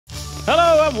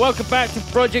Hello and welcome back to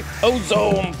Project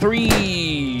Ozone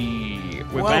 3.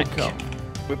 Welcome.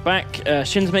 We're back.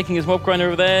 Shin's making his mob grinder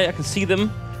over there. I can see them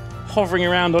hovering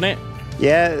around on it.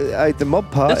 Yeah, the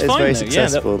mob part That's is fine, very though.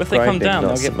 successful. Yeah, if they come down,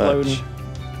 not they'll get so blown. much.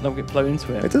 They'll get blown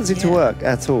into it. It doesn't seem to work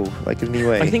at all, like in any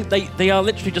way. I think they are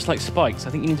literally just like spikes. I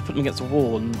think you need to put them against a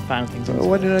wall and fan things. Well,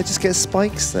 why didn't I just get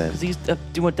spikes then? Because these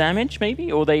do more damage, maybe,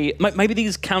 or maybe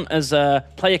these count as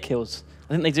player kills.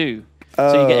 I think they do.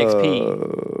 So you get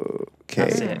XP. Okay.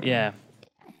 That's it. Yeah.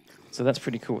 So that's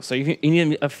pretty cool. So you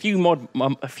need a few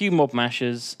mob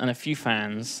mashers and a few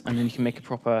fans, and then you can make a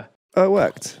proper. Oh, it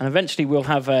worked. And eventually we'll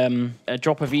have a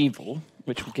drop of evil,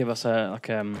 which will give us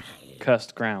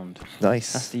cursed ground.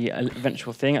 Nice. That's the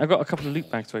eventual thing. I've got a couple of loot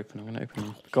bags to open. I'm going to open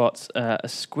them. Got a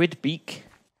squid beak,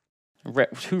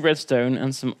 2 redstone,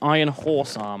 and some iron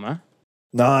horse armor.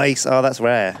 Nice. Oh, that's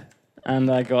rare.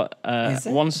 And I got 1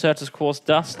 Certus quartz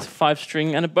dust, 5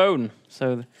 string, and a bone.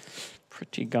 So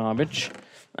pretty garbage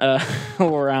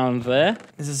all around there.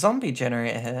 There's a zombie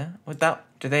generator here.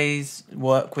 Do they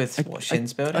work with what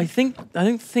Shin's building? I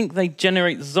don't think they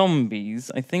generate zombies.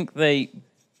 I think they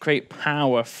create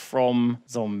power from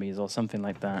zombies or something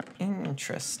like that.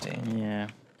 Interesting. Yeah.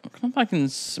 I don't know if I can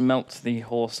smelt the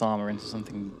horse armor into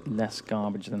something less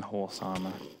garbage than horse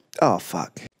armor. Oh,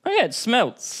 fuck. Oh yeah, it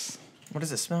smelts. What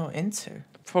does it smell into?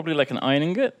 Probably like an iron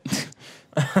ingot.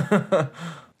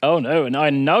 Oh no, an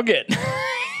iron nugget.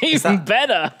 Even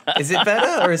better. Is it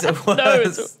better or is it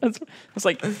worse? No, it's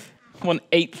like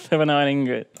 1/8 of an iron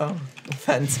ingot. Oh,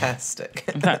 fantastic.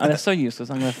 In fact, they're so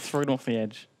useless, I'm going to throw them off the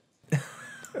edge.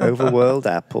 Overworld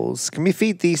apples. Can we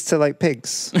feed these to, like,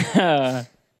 pigs? No.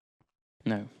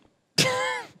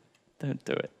 Don't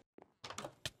do it.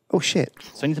 Oh, shit.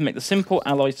 So I need to make the simple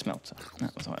alloy smelter.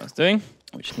 That was what I was doing.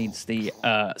 Which needs the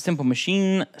simple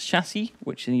machine chassis,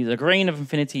 which needs a grain of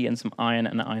infinity and some iron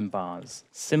and iron bars.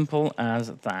 Simple as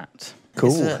that.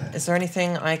 Cool. Is there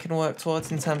anything I can work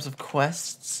towards in terms of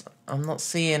quests? I'm not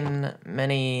seeing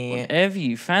many... Whatever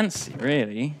you fancy,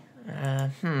 really.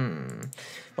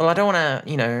 Well, I don't want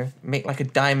to, make like a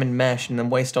diamond mesh and then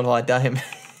waste all our diamonds.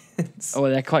 Oh,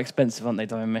 they're quite expensive, aren't they,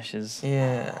 diamond meshes?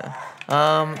 Yeah.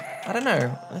 I don't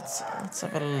know. Let's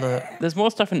have a look. There's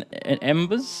more stuff in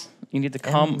embers. You need the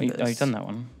calm. Oh, Embers. you've done that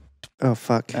one. Oh,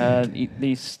 fuck.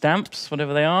 These stamps,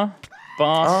 whatever they are.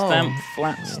 Bar stamp,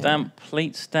 flat stamp,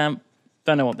 plate stamp.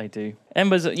 Don't know what they do.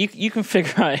 Embers, you can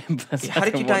figure out embers. How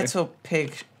did you die to a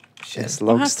pig? Shin? It's a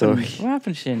long story. What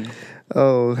happened, Shin?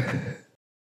 Oh.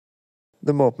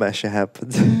 The mob masher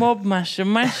happened. Mob masher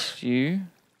mashed you.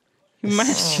 You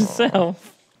mashed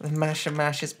yourself. The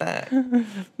mash is back.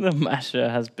 The masher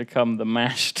has become the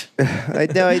mashed. I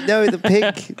know. The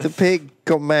pig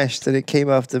got mashed and it came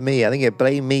after me. I think it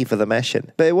blamed me for the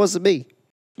mashing. But it wasn't me.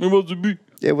 It wasn't me.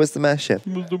 It was the masher.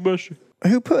 It was the masher.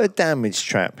 Who put a damage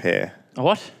trap here? A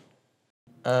what?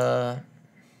 A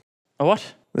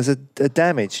what? There's a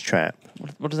damage trap.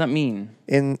 What does that mean?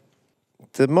 In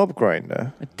the mob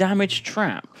grinder. A damage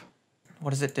trap? What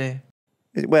does it do?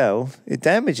 It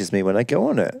damages me when I go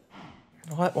on it.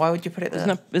 Why would you put it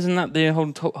there? Isn't that the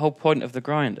whole point of the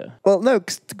grinder? Well, no,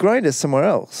 because the grinder's somewhere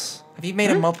else. Have you made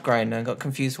a mob grinder and got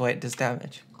confused why it does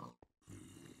damage?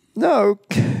 No.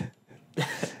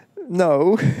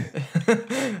 No.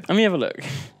 Let me have a look.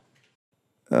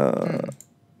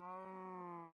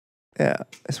 Yeah,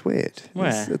 it's weird. Where?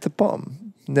 It's at the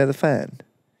bottom, near the fan.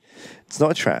 It's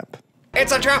not a trap.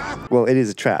 It's a trap! Well, it is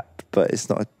a trap, but it's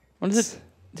not a... What is it?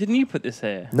 Didn't you put this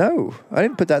here? No, I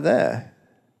didn't put that there.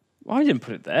 I didn't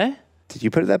put it there. Did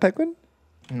you put it there, Pedguin?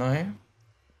 No.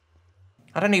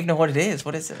 I don't even know what it is.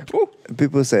 What is it? Ooh,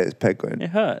 People say it's Pedguin.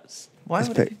 it hurts. Why It's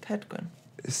would it be Pedguin?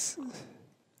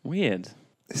 Weird.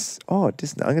 It's odd,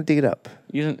 isn't it? I'm going to dig it up.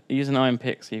 Use an iron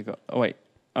pick, so you've got... Oh, wait.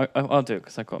 I'll do it,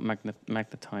 because I've got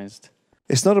magnetized.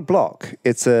 It's not a block.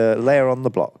 It's a layer on the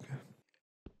block.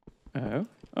 Oh?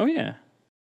 Oh, yeah.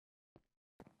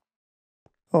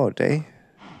 Odd, eh?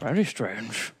 Very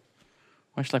strange.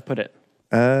 Where should I put it?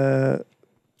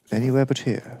 Anywhere but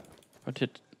here. Put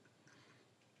it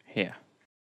here.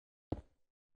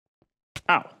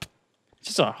 Ow. It's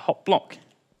just a hot block.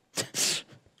 Just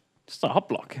a hot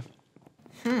block.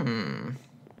 I mean,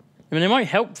 it might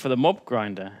help for the mob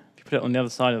grinder if you put it on the other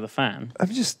side of the fan. I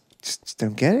just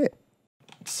don't get it.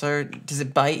 So, does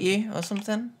it bite you or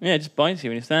something? Yeah, it just bites you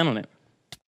when you stand on it.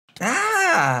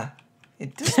 Ah!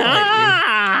 It does bite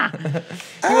Ah! you.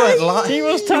 You weren't lying. He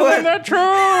was telling the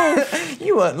truth!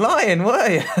 You weren't lying, were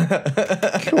you?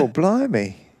 Cool,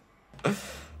 blimey.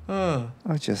 Oh,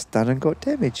 I just done and got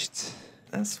damaged.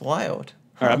 that's wild.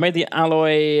 All right, I made the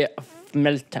alloy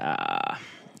smelter.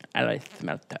 Alloy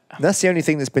smelter. That's the only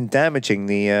thing that's been damaging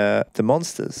the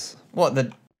monsters. What,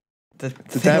 the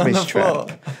thing damage on the floor?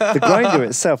 trap. The grinder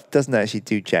itself doesn't actually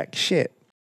do jack shit.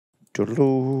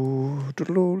 Doodle-oo,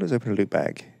 doodle-oo. Let's open a loot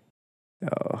bag.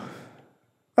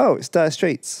 Oh, it's Dire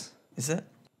Straits. Is it?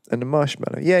 And the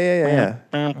marshmallow. Yeah.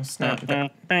 Oh, snap.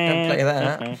 Don't play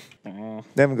that.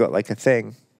 They haven't got like a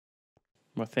thing.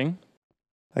 What thing?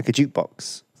 Like a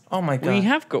jukebox. Oh my god. We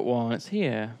have got one. It's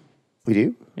here. We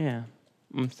do? Yeah.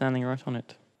 I'm standing right on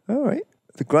it. All right.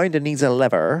 The grinder needs a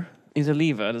lever. Needs a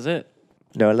lever, does it?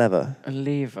 No, a lever. A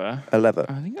lever. A lever.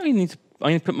 I think I need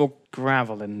to put more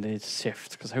gravel in the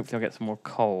sift because hopefully I'll get some more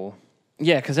coal.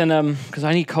 Yeah, because then because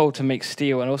I need coal to make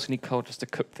steel and I also need coal just to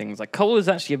cook things. Like coal is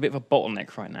actually a bit of a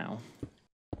bottleneck right now.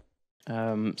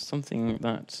 Something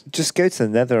that Just go to the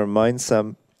nether and mine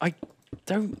some. I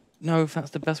don't know if that's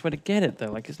the best way to get it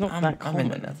though. Like it's not that common.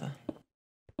 I'm in the nether.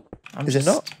 Is it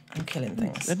not? I'm killing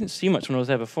things. I didn't see much when I was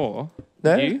there before.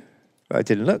 No? Did you? I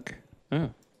didn't look.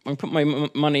 Oh. I'm put my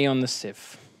money on the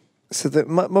sieve. So the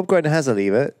mob grinder has a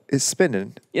lever. It's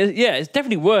spinning. Yeah, it's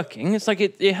definitely working. It's like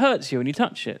it hurts you when you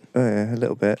touch it. Oh, yeah, a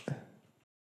little bit.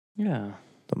 Yeah.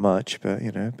 Not much, but,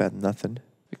 you know, better than nothing.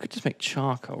 We could just make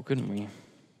charcoal, couldn't we?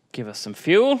 Give us some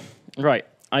fuel. Right,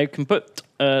 I can put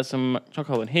some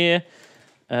charcoal in here.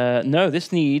 No,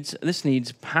 this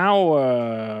needs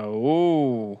power.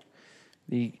 Ooh.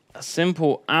 The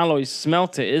simple alloy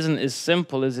smelter isn't as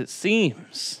simple as it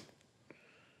seems.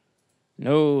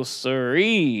 No,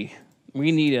 siree.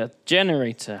 We need a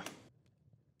generator.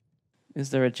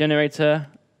 Is there a generator?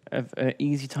 An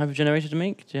easy type of generator to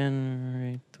make?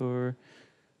 Generator.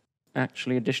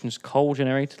 Actually, additions coal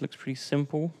generator looks pretty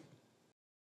simple.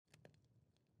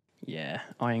 Yeah,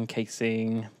 iron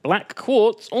casing. Black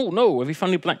quartz. Oh no, have you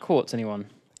found any black quartz, anyone?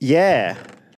 Yeah.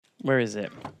 Where is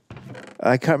it?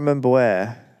 I can't remember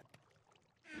where.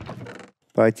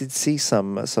 But I did see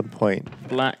some at some point.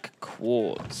 Black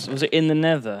quartz. Was it in the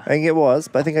nether? I think it was,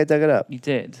 but I think I dug it up. You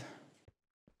did?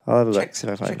 I'll have a look, see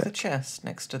if I find Check the it. chest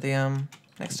next to the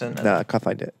next to the nether. No, I can't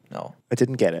find it. No. I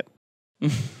didn't get it.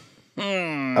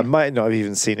 I might not have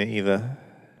even seen it either.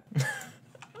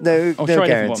 No, I'll no try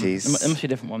guarantees. A different one. It must be a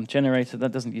different one. Generator,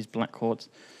 that doesn't use black quartz.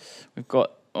 We've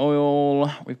got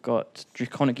oil. We've got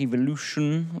draconic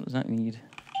evolution. What does that need?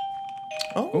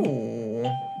 Oh.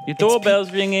 Your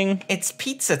doorbell's ringing. It's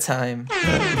pizza time.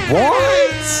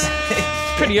 What?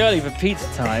 Pretty early for pizza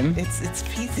time. It's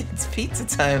pizza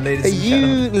time, ladies Are and you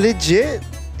gentlemen. legit?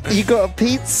 You got a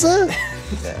pizza?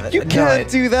 You can't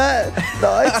do that.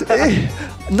 Not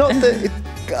that.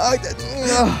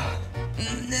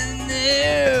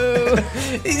 No,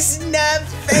 it's not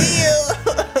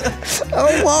fair.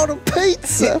 I want a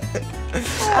pizza.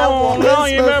 Oh, now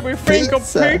you made me think of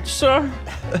pizza. pizza.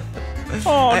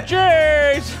 Oh,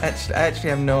 jeez. I actually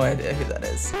have no idea who that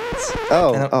is.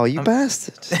 Oh, you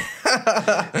bastard.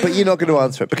 But you're not going to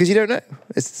answer it because you don't know.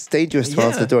 It's dangerous to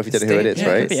answer the door if you don't know who it is, Could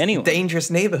right? be anyone. Dangerous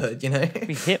neighborhood, you know. Could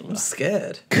be Hitler. I'm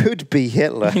scared. Could be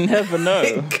Hitler. You never know.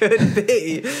 It could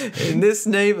be in this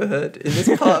neighborhood, in this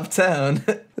part of town.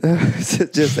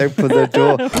 Just open the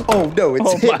door. Oh no, it's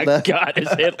Oh Hitler. my God,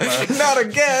 it's Hitler. Not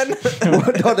again.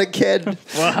 Not again.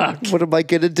 Fuck. What am I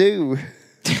going to do?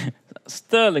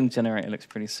 Sterling generator looks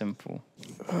pretty simple.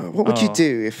 What would you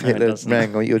do if no, it Hitler doesn't.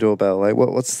 rang on your doorbell? Like,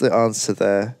 what's the answer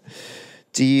there?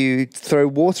 Do you throw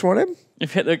water on him?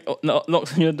 If Hitler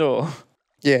knocks on your door,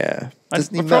 Yeah.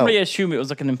 Doesn't he I'd probably melt? assume it was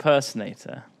like an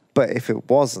impersonator. But if it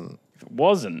wasn't, If it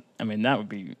wasn't, I mean, that would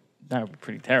be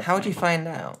pretty terrifying. How would you find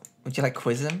out? Would you like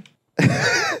quiz him?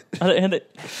 I don't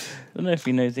know if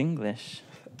he knows English.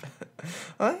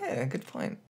 Oh yeah, good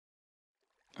point.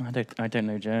 I don't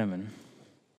know German.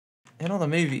 In all the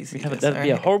movies, There'd be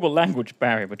a horrible language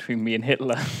barrier between me and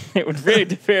Hitler. It would really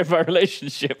interfere with our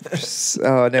relationship.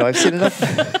 oh no, I've seen enough.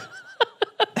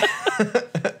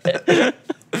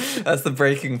 That's the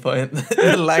breaking point.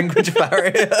 The language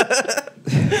barrier.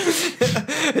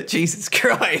 Jesus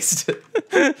Christ.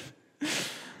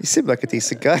 He seemed like a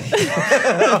decent guy.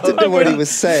 I didn't know what he was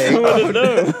saying.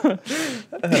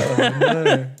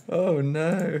 Oh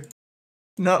no.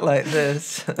 Not like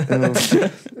this.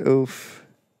 Oof.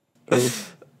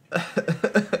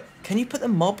 Can you put the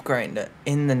mob grinder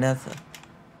in the nether?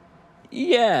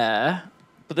 Yeah,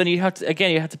 but then you have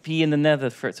to pee in the nether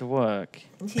for it to work.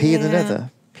 Pee in the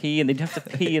nether. And you'd have to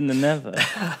pee in the nether.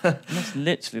 And that's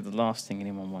literally the last thing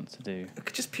anyone wants to do. It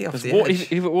could just pee off Because the edge.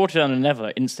 if you put water down the nether,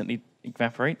 it instantly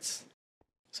evaporates.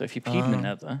 So if you peed in the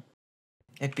nether,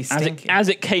 It'd be stinky. as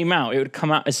it came out, it would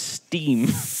come out as steam.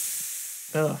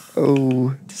 Ugh,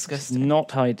 Oh. It's disgusting.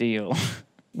 not ideal.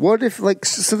 What if, like,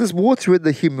 so there's water in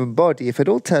the human body. If it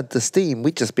all turned to steam,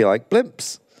 we'd just be like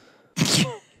blimps.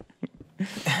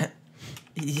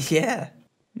 Yeah.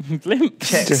 Blimp.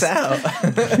 Checks Just- out.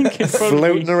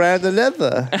 Floating around the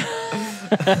leather.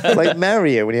 Like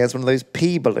Mario when he has one of those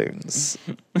pea balloons.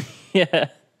 Yeah.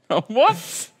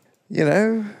 What? You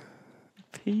know,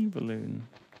 Pea balloon.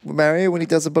 Mario when he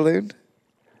does a balloon.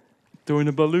 Doing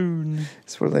a balloon.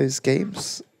 It's one of those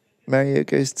games. Mario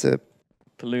goes to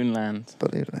Balloon Land.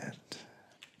 Balloon Land.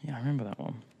 Yeah, I remember that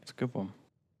one. It's a good one.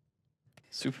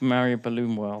 Super Mario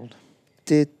Balloon World.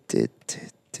 Did.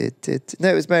 No,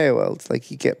 it was Mario World. Like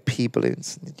you get pea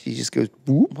balloons. And he just goes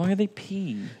whoop. Why are they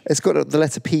pea? It's got the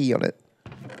letter P on it.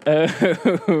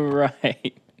 Oh,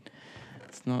 right.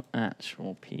 It's not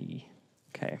actual pea.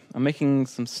 Okay, I'm making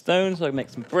some stone so I can make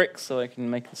some bricks, so I can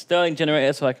make a sterling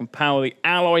generator, so I can power the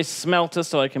alloy smelter,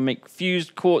 so I can make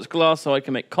fused quartz glass, so I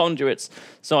can make conduits,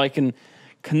 so I can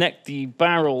connect the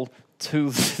barrel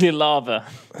to the lava.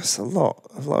 That's a lot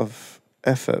of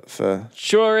effort for.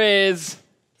 Sure is.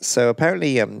 So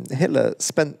apparently, Hitler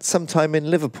spent some time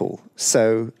in Liverpool.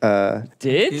 So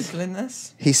Did? Googling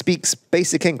this? he speaks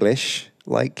basic English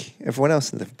like everyone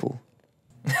else in Liverpool.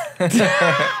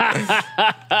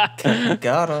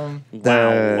 Got him.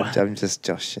 No, Wow. I'm just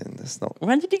joshing. That's not.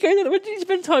 When did he go there? When did he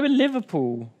spend time in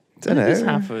Liverpool? Don't When did this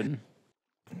know. happen?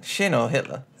 Shin or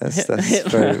Hitler? That's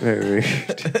Hitler. very, very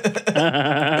rude.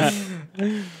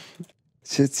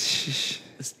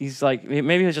 He's like,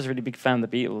 maybe he was just a really big fan of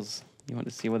the Beatles. You want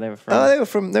to see where they were from? Oh, they're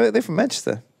from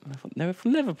Manchester. They were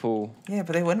from Liverpool. Yeah,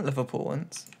 but they went to Liverpool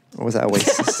once. Or was that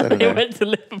Oasis? I don't They know. went to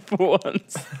Liverpool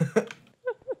once.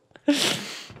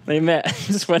 They met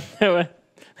just when they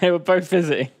were both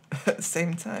visiting. At the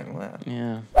same time, wow.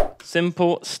 Yeah.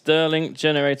 Simple Sterling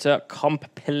generator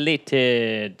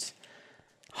completed.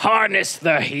 Harness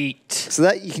the heat. So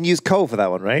that you can use coal for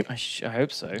that one, right? I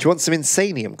hope so. Do you want some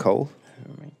insanium coal?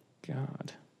 Oh my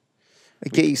god. I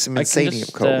get you some I can insanium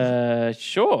just, coal.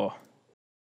 Sure.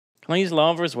 Can I use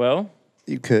lava as well?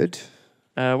 You could.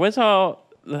 Where's the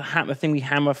thing we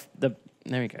hammer? There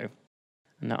we go.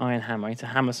 And the iron hammer. I need to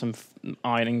hammer some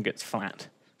iron ingots flat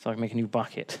so I can make a new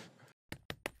bucket.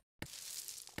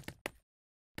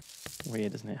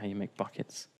 Weird, isn't it, how you make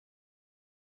buckets?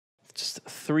 Just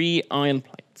 3 iron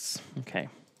plates. Okay.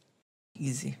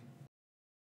 Easy.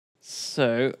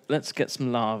 So let's get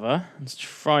some lava. Let's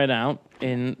try it out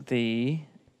in the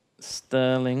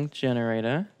Sterling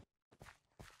generator.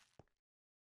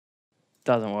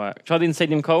 Doesn't work. Try the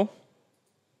insanium coal.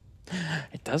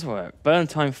 It does work. Burn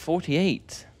time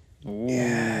 48. Ooh.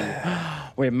 Yeah.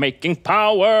 We're making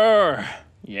power.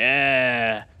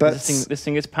 Yeah. But This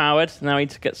thing is powered. Now I need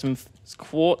to get some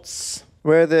quartz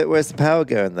where's the power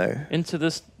going though? into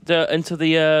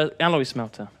the alloy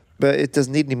smelter. But it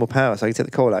doesn't need any more power, so I can take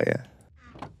the coal out, yeah?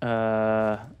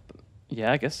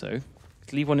 Yeah, I guess so.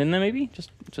 Leave one in there maybe,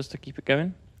 just to keep it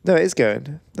going. No, it is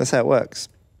going. That's how it works.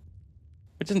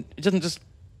 It doesn't just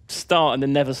start and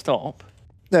then never stop.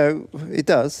 No, it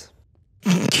does.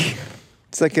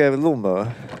 It's like a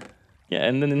lawnmower. Yeah,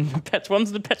 and then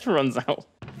once the petrol runs out.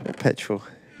 Or petrol.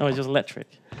 Oh, it's just electric.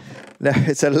 No,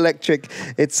 it's electric.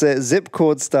 It's a zip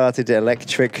cord started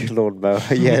electric lawnmower.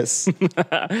 Yes.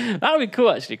 That would be cool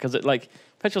actually, because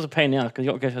petrol's a pain in the ass because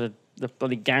you got to go to the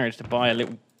bloody garage to buy a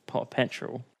little pot of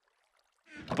petrol.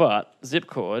 But zip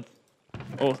cord,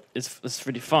 it's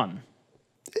really fun.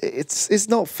 It's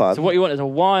not fun. So what you want is a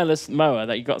wireless mower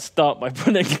that you got to start by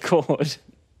putting a cord.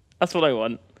 That's what I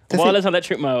want. A wireless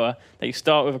electric mower that you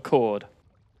start with a cord.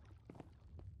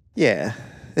 Yeah.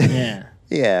 Yeah.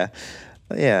 Yeah.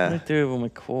 What do I do with all my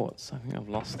quartz? I think I've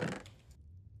lost it.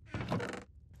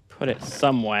 Put it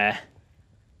somewhere.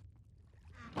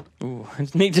 Ooh, I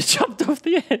need to chopped off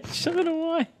the edge. I don't know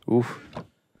why. Oof.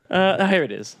 Here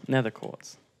it is. Nether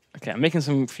quartz. Okay, I'm making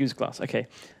some fused glass. Okay,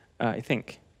 I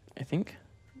think.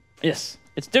 Yes,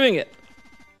 it's doing it.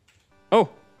 Oh,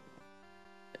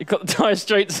 it got the dire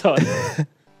straits on.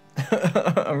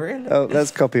 Oh, really? Oh,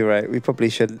 that's copyright. We probably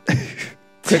shouldn't.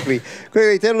 quickly,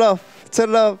 turn it off. Turn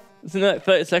it off. Isn't that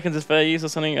 30 seconds is fair use or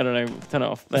something? I don't know. Turn it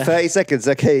off. There. 30 seconds.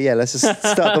 Okay, yeah, let's just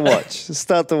start the watch.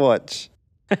 Start the watch.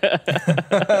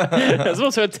 There's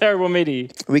also a terrible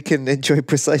MIDI. We can enjoy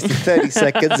precisely 30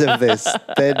 seconds of this,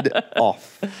 then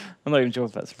off. I'm not even sure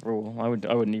if that's a rule. I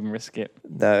wouldn't even risk it.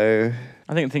 No.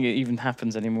 I don't think it even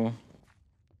happens anymore.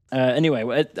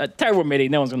 Anyway, a terrible MIDI.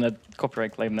 No one's going to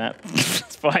copyright claim that.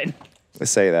 It's fine. Let's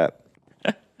say that.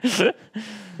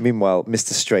 Meanwhile,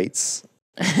 Mr. Straits.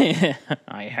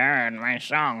 I heard my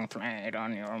song played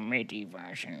on your MIDI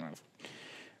version of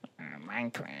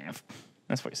Minecraft.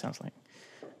 That's what it sounds like.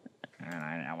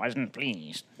 I wasn't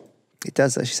pleased. It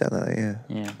does actually sound like that,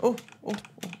 yeah. Yeah. Oh.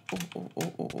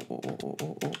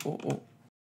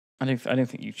 I don't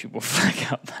think YouTube will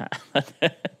flag out that.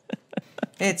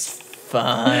 It's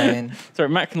Fine. Sorry,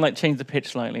 Matt can like change the pitch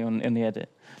slightly in the edit.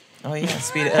 Oh yeah,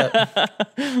 speed it up.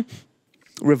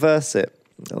 Reverse it.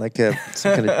 Like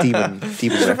some kind of demon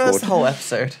Reverse record. the whole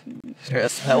episode.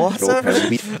 What's up?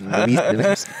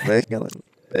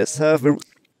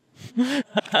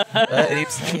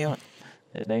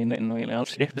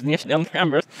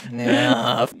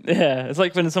 Yeah. Yeah, it's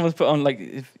like when someone's put on like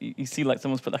if you see like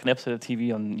someone's put like an episode of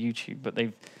TV on YouTube, but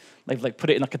they've like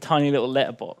put it in like a tiny little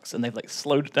letterbox and they've like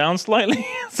slowed it down slightly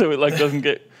so it like doesn't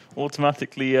get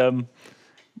automatically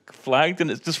flagged,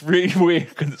 and it's just really weird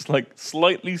because it's like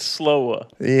slightly slower.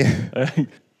 Yeah.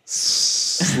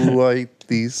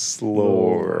 Slightly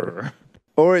slower.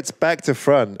 Or it's back to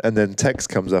front and then text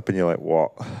comes up and you're like,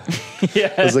 what? Yeah,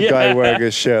 There's a guy wearing a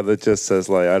shirt that just says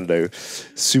like, I don't know,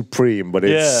 Supreme, but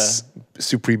it's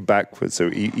Supreme backwards.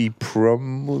 So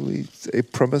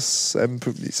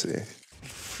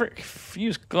Frick,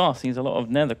 fused glass needs a lot of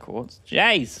nether quartz.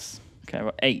 Jesus. Okay, I've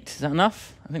got 8. Is that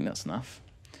enough? I think that's enough.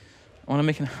 I want to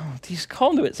make these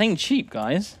conduits ain't cheap,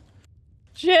 guys.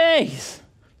 Jeez.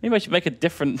 Maybe I should make a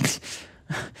different...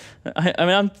 I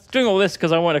mean, I'm doing all this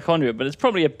because I want a conduit, but it's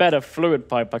probably a better fluid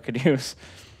pipe I could use.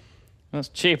 That's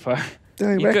cheaper.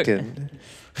 I reckon.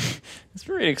 It's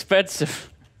really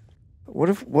expensive.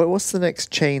 What's the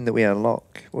next chain that we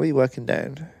unlock? What are you working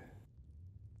down?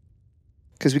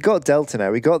 Because we got Delta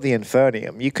now. We got the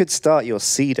Infernium. You could start your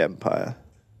seed empire.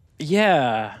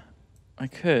 Yeah, I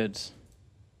could.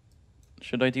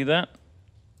 Should I do that?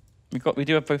 We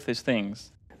do have both those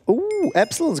things. Ooh,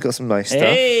 Epsilon's got some nice stuff.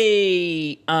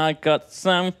 Hey, I got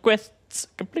some quests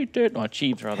completed. Or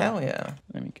achieved, rather. Hell yeah.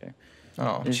 There we go.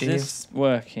 Oh, Is jeez. this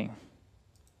working?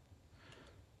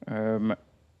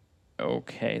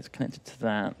 Okay, it's connected to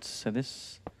that. So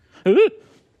this... do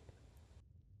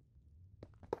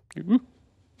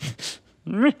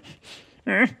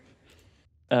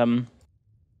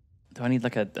I need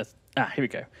like a... Here we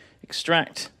go.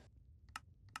 Extract.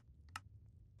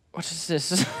 What is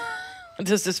this? What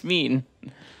does this mean?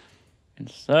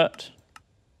 Insert.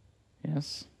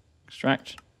 Yes.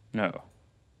 Extract. No.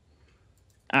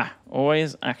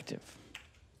 Always active.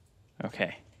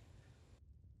 Okay.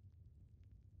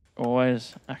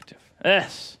 Always active.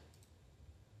 Yes.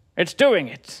 It's doing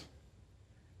it.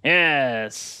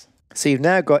 Yes. So you've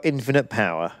now got infinite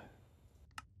power.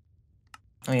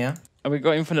 Oh yeah? And we've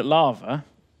got infinite lava.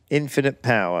 Infinite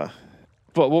power.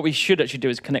 But what we should actually do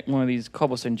is connect one of these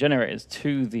cobblestone generators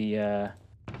to the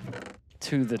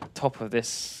top of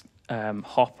this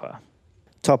hopper.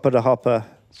 Top of the hopper.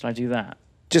 Should I do that?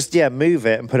 Just, move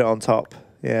it and put it on top.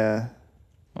 Yeah.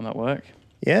 Will that work?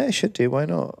 Yeah, it should do. Why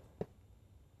not?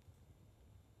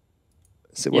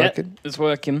 Is it working? It's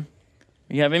working.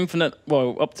 We have infinite,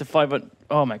 up to 500.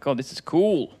 Oh my god, this is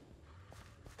cool.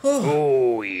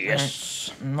 Oh,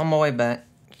 yes. I'm on my way back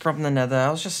from the nether.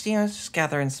 I was just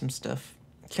gathering some stuff.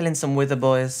 Killing some wither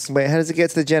boys. Wait, how does it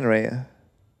get to the generator?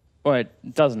 Well,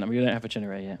 it doesn't. We don't have a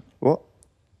generator yet. What?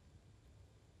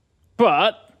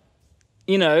 But,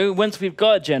 once we've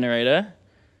got a generator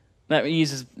that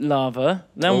uses lava,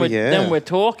 then we're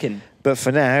talking. But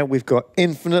for now, we've got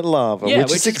infinite lava,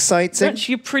 which is exciting.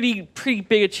 Actually a pretty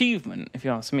big achievement, if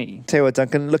you ask me. Tell you what,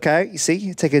 Duncan, look out. You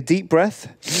see? Take a deep breath.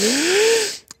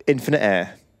 Infinite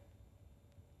air.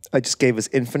 I just gave us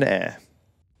infinite air.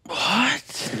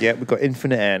 What? Yeah, we've got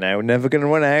infinite air now. We're never going to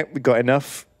run out. We've got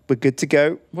enough. We're good to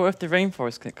go. What if the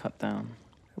rainforest get cut down?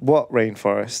 What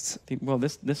rainforest? Well,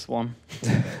 this one.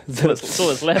 That's all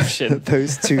that's left, shit.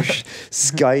 Those two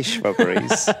sky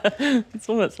shrubberies. That's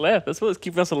all that's left. That's what's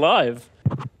keeping us alive.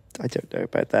 I don't know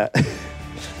about that.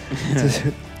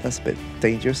 That's a bit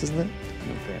dangerous, isn't it?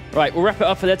 Okay. Right, we'll wrap it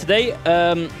up for there today.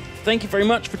 Thank you very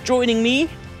much for joining me,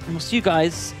 and we'll see you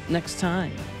guys next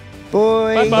time.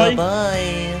 Bye. Bye-bye.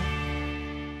 Bye-bye.